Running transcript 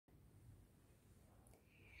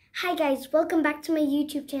Hi guys, welcome back to my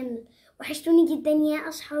YouTube channel. وحشتوني جدا يا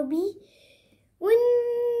أصحابي.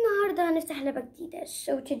 والنهاردة هنفتح لعبة جديدة.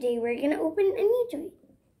 So today we're gonna open a new toy.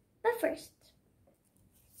 But first,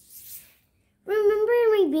 remember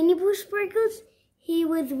my Beanie Boo Sparkles? He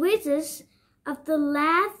was with us of the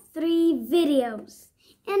last 3 videos.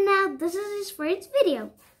 And now this is his first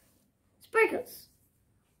video. Sparkles,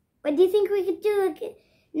 what do you think we could do again?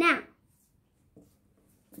 Now,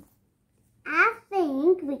 I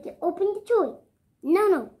think we can open the toy.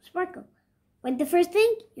 No, Sparkle. But the first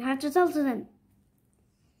thing, you have to tell to them.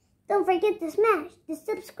 Don't forget to smash the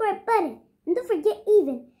subscribe button. And don't forget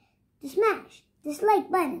even to smash this like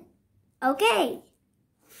button. Okay,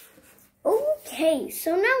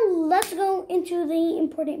 so now let's go into the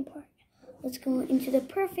important part. Let's go into the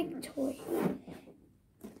perfect toy.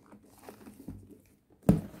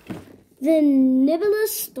 The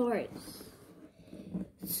Nebulous Stars.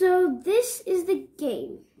 So this is the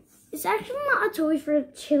game. It's actually not a toy for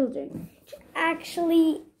children. It's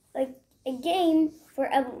actually like a game for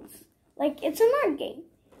adults. Like it's an art game.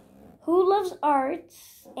 Who loves art?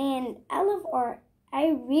 And I love art.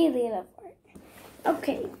 I really love art.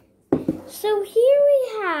 Okay. So here we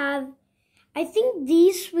have, I think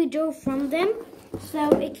these we drew from them. So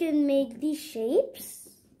it can make these shapes.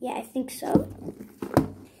 Yeah, I think so.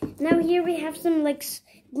 Now here we have some like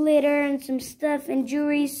glitter and some stuff and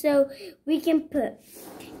jewelry, so we can put.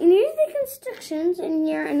 And here's the constructions, and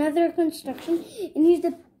here another construction, and here's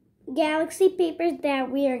the galaxy papers that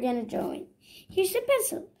we are gonna draw in. Here's the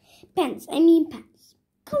pens,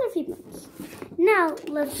 colorful pens. Now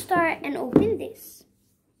let's start and open this.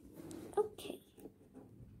 Okay.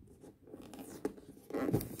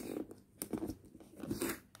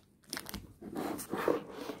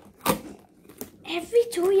 Every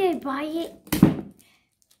toy I buy it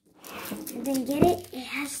and then get it, it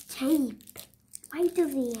has tape. Why do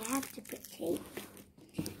they have to put tape?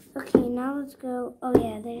 Okay, now let's go. Oh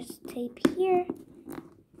yeah, there's tape here.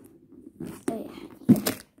 Oh yeah.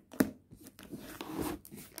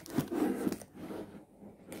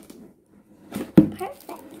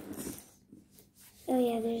 Perfect. Oh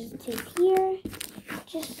yeah, there's tape here.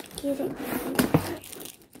 Just get it right here.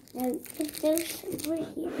 Now put those over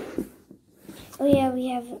here. Oh yeah, we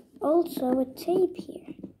have also a tape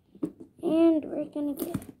here. And we're gonna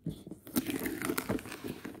get it.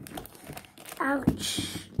 Ouch.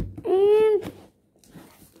 And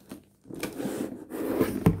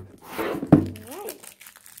right.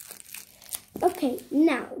 Okay,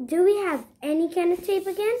 now do we have any kind of tape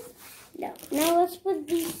again? No. Now let's put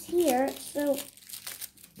these here.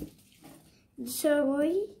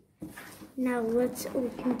 Now let's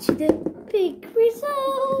open to the big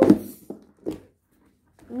results.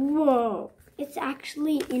 Whoa, it's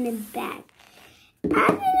actually in a bag.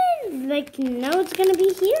 I didn't know it's gonna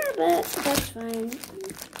be here, but that's fine.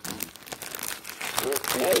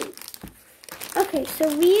 Okay,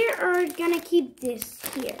 so we are gonna keep this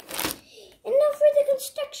here. And now for the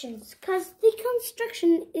constructions, because the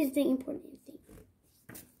construction is the important thing.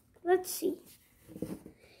 Let's see.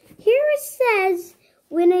 Here it says,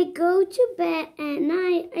 when I go to bed at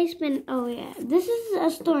night, I spend, oh yeah, this is a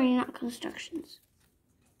story, not constructions.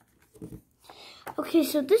 Okay,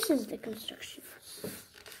 so this is the constructions.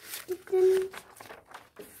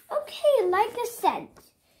 Okay, like I said,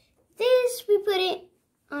 this we put it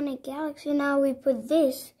on a galaxy. Now we put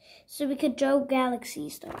this so we could draw galaxy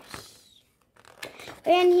stars.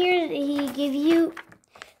 And here he give you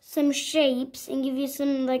some shapes and give you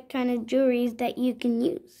some kind of jewelries that you can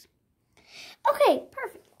use. Okay,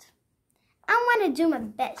 perfect. I want to do my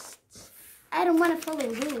best. I don't want to follow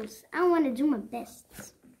rules. I want to do my best.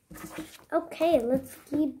 Okay, let's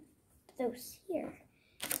keep those here.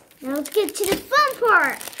 Now let's get to the fun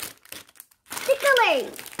part. The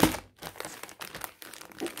colors.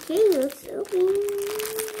 Okay, let's open.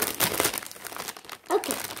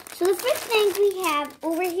 Okay, so the first thing we have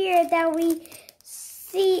over here that we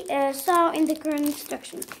saw in the current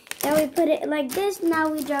instructions. Now we put it like this. Now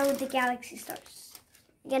we draw the galaxy stars.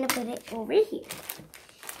 We're gonna put it over here.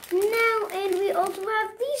 Now, and we also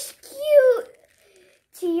have these cute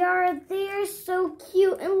tiara. They're so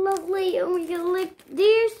cute and lovely. Oh my god,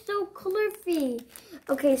 they're so colorful.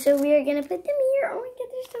 Okay, so we are gonna put them here. Oh my god,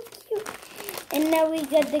 they're so cute. And now we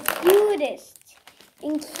got the cutest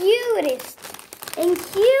and cutest and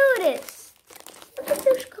cutest. Look at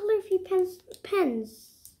those colorful pens.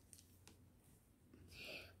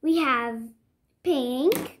 We have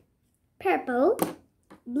pink, purple,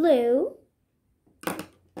 blue,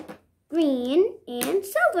 green, and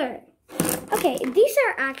silver. Okay, these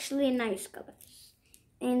are actually nice colors.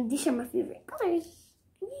 And these are my favorite colors.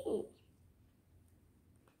 Yay.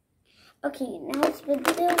 Okay, now let's put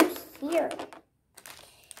those here.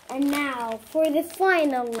 And now for the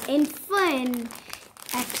final and fun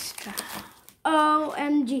extra.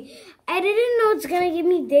 OMG. I didn't know it's gonna give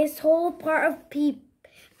me this whole part of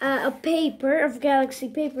a paper of galaxy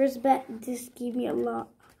papers, but this gave me a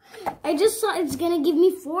lot. I just thought it's gonna give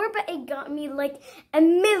me 4, but it got me like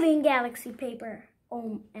 1,000,000 galaxy paper.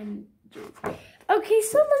 OMG. Okay,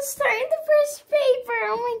 so let's start the first paper.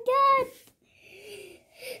 Oh my god.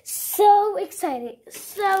 So excited.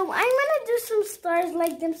 So I'm gonna do some stars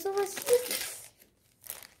like them. So let's do this.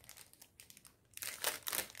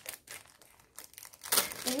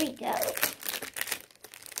 There we go.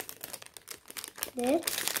 This.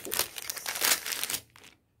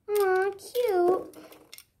 Aw, cute.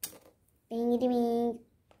 Bing.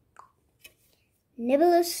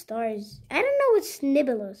 Nebulous stars. I don't know what's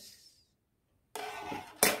nebulous.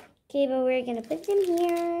 Okay, but we're gonna put them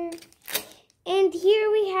here. And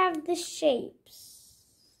here we have the shapes.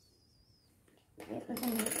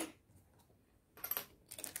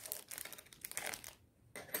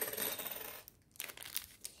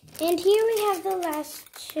 And here we have the last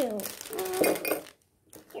 2.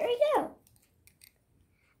 Here we go.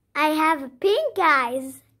 I have pink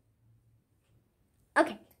eyes.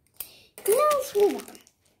 Okay, now let's move on.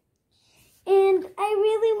 And I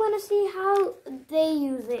really want to see how they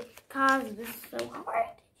use it because this is so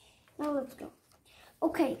hard. Now let's go.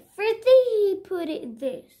 Okay, first he put it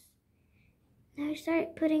this. Now I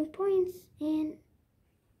start putting points in.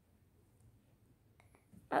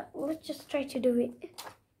 Let's just try to do it.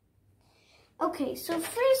 Okay, so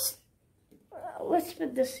first, let's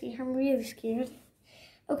put this here. I'm really scared.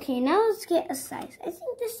 Okay, now let's get a size. I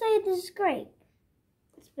think this side is great.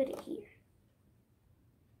 Let's put it here.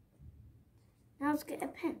 Now let's get a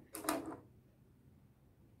pen.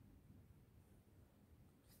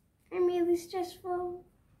 I'm really stressful.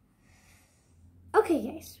 Okay,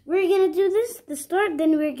 guys, we're gonna do this, the start,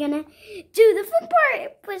 then we're gonna do the fun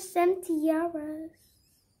part. Put some tiaras.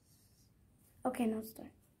 Okay, now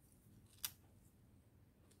start.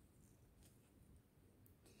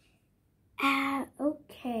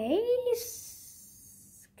 Okay,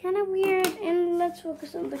 it's kind of weird, and let's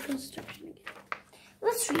focus on the construction again.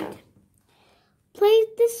 Let's read. Place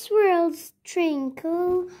the swirls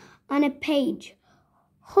twinkle on a page.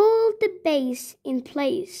 Hold the base in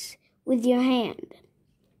place with your hand.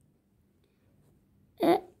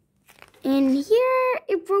 And here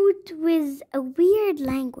it wrote with a weird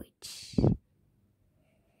language.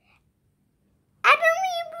 I don't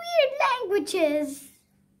read weird languages.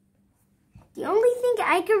 The only thing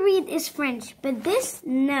I can read is French, but this,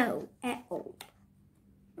 no, at all.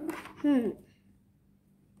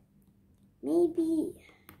 Maybe.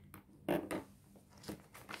 Does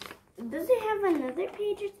it have another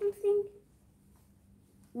page or something?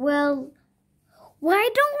 Well, why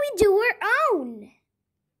don't we do our own?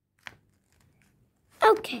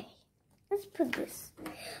 Okay, let's put this.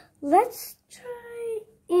 Let's try,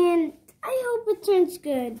 and I hope it turns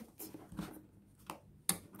good.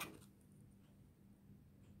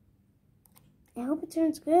 I hope it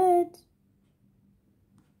turns good.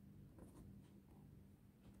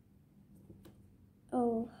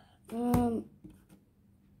 Oh,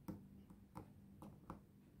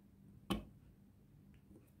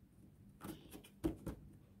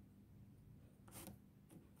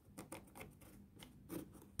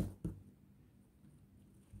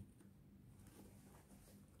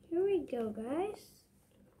 here we go, guys.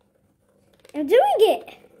 I'm doing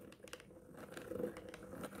it.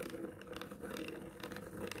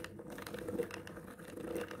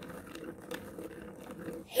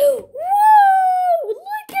 Whoa!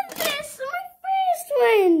 Look at this! My first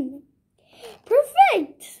one!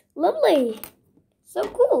 Perfect! Lovely! So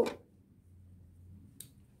cool!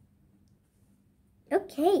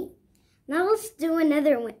 Okay, now let's do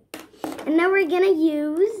another one. And now we're gonna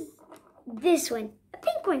use this one, a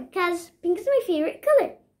pink one, because pink is my favorite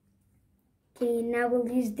color. Okay, now we'll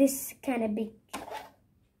use this kind of big.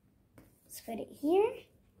 Let's put it here.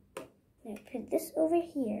 Now put this over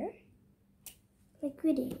here. Like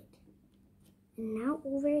we did. And now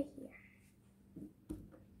over here.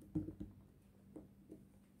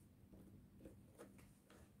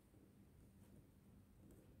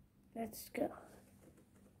 Let's go.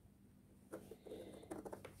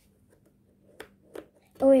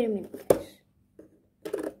 Oh, wait a minute, guys.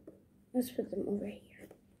 Let's put them over here.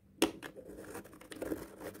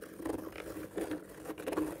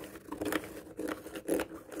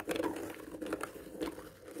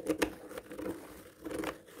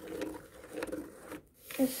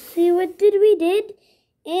 Let's see, what did we did?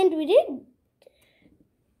 And we did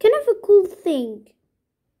kind of a cool thing.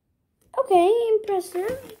 Okay,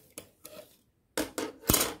 impressive.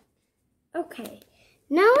 Okay,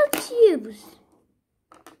 now let's use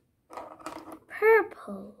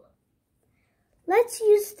purple. Let's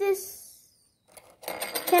use this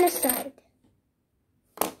kind of side.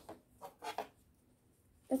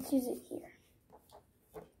 Let's use it here.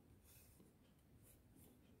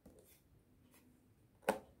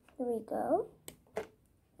 Here we go.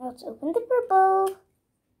 Now let's open the purple.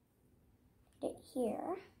 Put it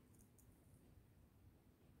here.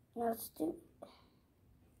 Now let's do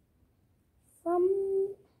from,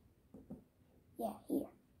 yeah, here.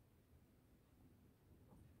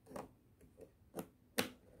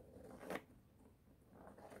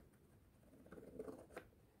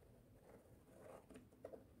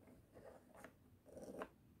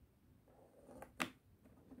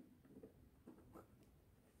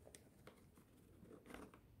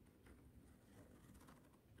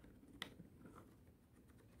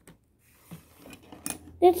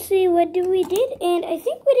 Let's see, what we did? And I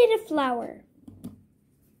think we did a flower.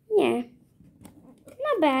 Yeah,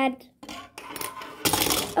 not bad.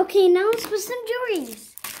 Okay, now let's put some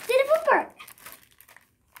jewelries. To the fun part.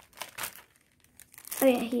 Oh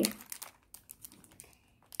yeah, here.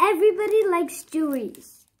 Everybody likes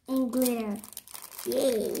jewelries and glitter.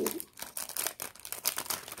 Yay.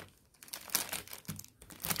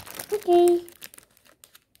 Okay.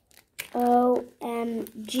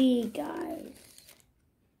 OMG, guys.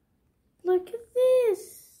 Look at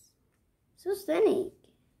this. So stunning.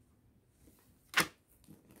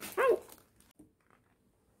 Hi.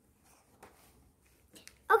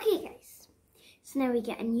 Okay, guys. So now we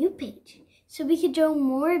get a new page. So we can draw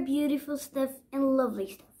more beautiful stuff and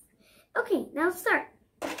lovely stuff. Okay, now let's start.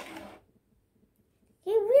 Okay,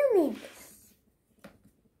 we'll need this.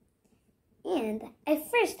 And at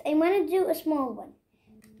first, I want to do a small one.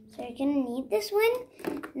 So you're going to need this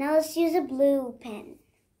one. Now let's use a blue pen.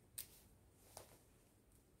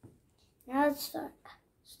 Now let's start.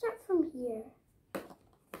 Start from here.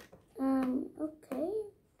 Okay.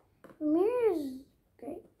 From here is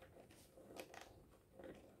great.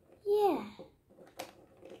 Yeah.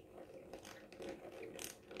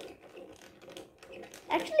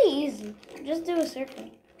 Actually easy. Just do a circle.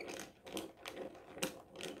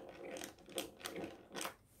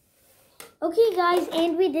 Okay guys,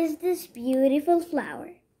 and we did this beautiful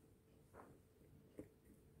flower.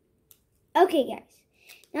 Okay guys.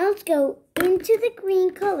 Now let's go into the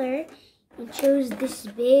green color and choose this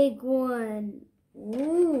big one.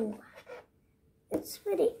 Ooh. Let's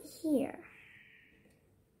put it here.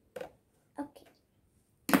 Okay.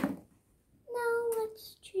 Now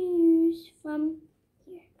let's choose from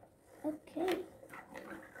here. Okay.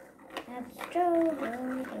 Let's go.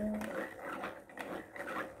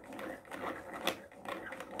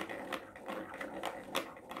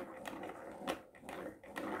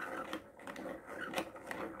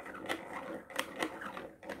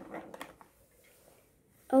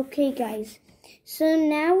 Okay guys, so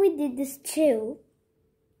now we did this too.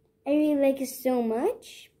 I really like it so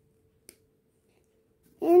much.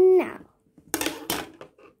 And now,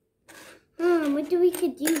 what do we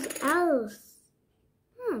could use else?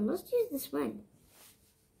 Let's use this one.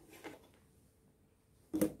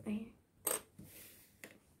 Okay,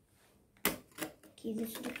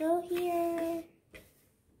 this will go here.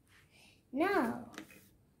 Now,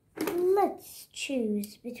 let's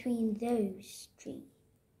choose between those three.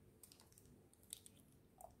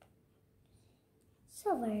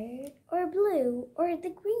 Silver or blue or the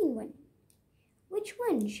green one? Which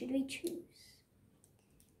one should we choose?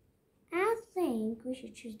 I think we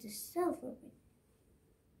should choose the silver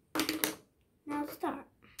one. Now start.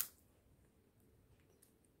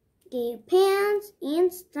 Okay, pans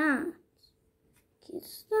and start. Okay,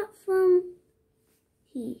 start from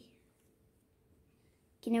here.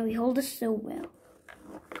 Okay, now we hold this so well.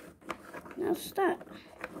 Now start.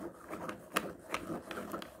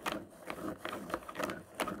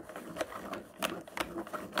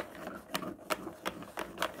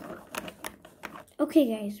 Okay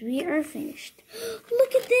guys, we are finished.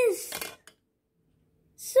 Look at this!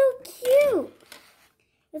 So cute!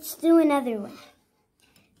 Let's do another one.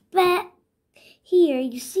 But here,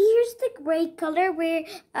 you see here's the gray color where,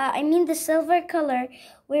 the silver color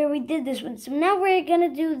where we did this one. So now we're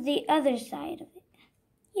gonna do the other side of it.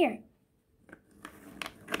 Here.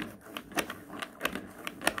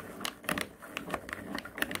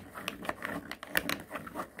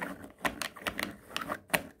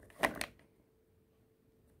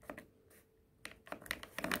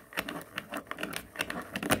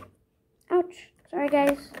 Sorry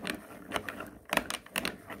guys.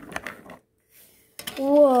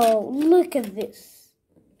 Whoa, look at this.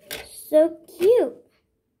 So cute.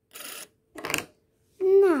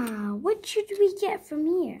 Now, what should we get from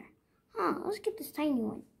here? Let's get this tiny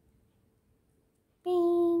one.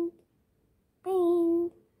 Bing,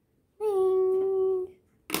 bing, bing.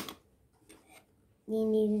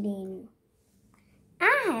 Ding, ding, ding.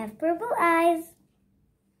 I have purple eyes.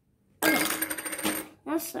 Okay.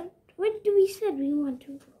 Now start. What do we said we want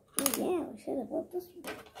to? Oh yeah, we said about this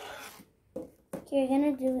one. Okay, we're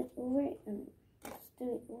gonna do it over. Let's do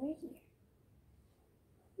it over here.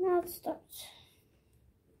 Now it starts.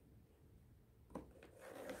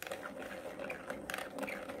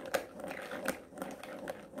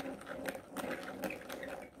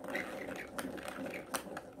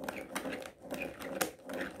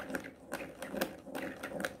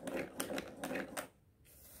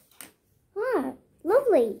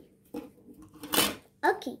 Lovely.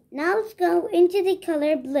 Okay, now let's go into the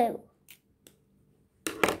color blue.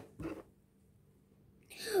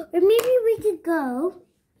 Or maybe we could go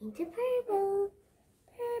into purple.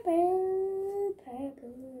 Purple,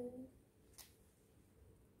 purple.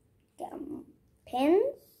 Got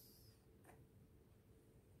pins.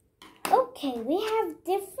 Okay, we have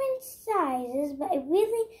different sizes, but I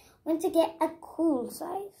really want to get a cool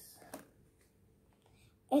size.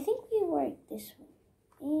 I think we worked this one,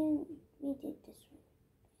 and we did this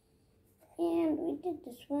one, and we did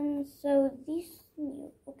this one, so these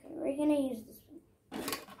new. Okay, we're gonna use this one.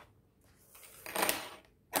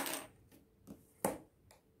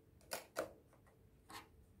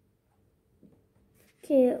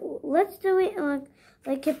 Okay, let's do it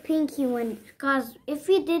like a pinky one, because if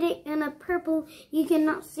we did it in a purple, you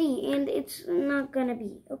cannot see, and it's not gonna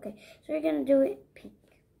be. Okay, so we're gonna do it pink.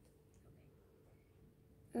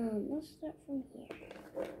 Let's start from here.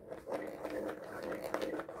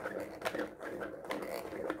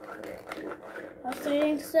 That's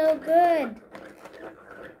doing so good.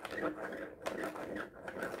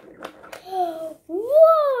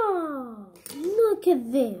 Whoa! Look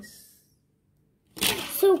at this.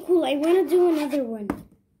 So cool. I want to do another one.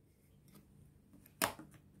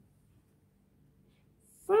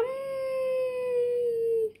 From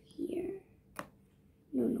here.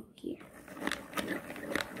 No, here.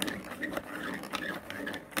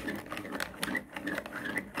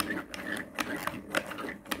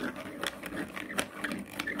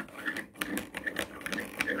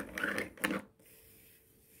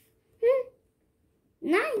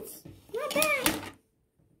 Nice. Not bad.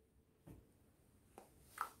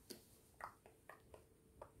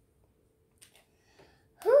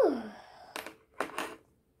 Whew.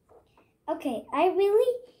 Okay, I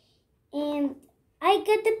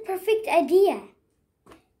got the perfect idea.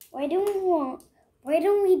 Why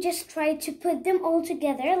don't we just try to put them all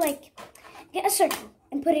together, like get a circle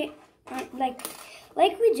and put it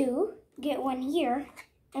like we do, get one here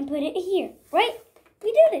and put it here, right?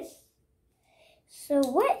 We do this. So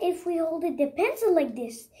what if we hold the pencil like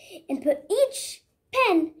this and put each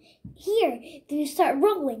pen here, then you start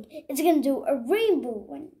rolling. It's going to do a rainbow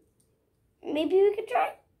one. Maybe we could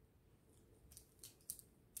try.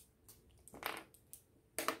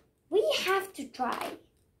 We have to try.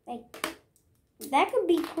 Like, that could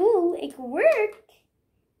be cool. It could work.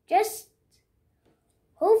 Just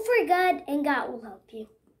hope for God and God will help you.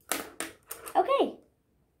 Okay.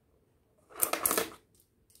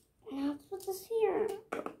 Now let's put this here.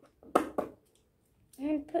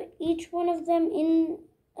 And put each one of them in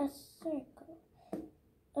a circle.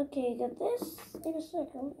 Okay, got this in a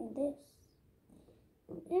circle, and this,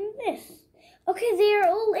 and this. Okay, they are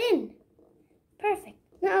all in. Perfect.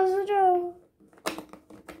 Now let's go.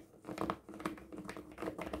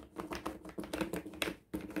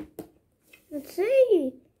 Let's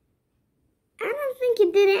see. I don't think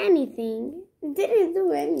it did anything. It didn't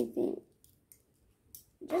do anything.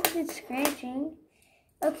 Just did scratching.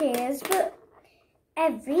 Okay, let's put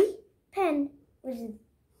every pen was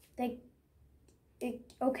like,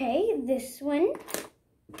 okay, this one.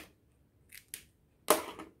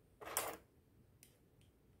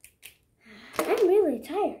 I'm really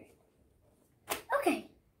tired. Okay.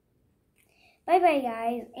 Bye-bye,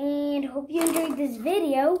 guys, and hope you enjoyed this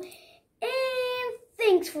video. And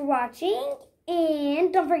thanks for watching.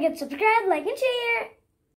 And don't forget to subscribe, like, and share.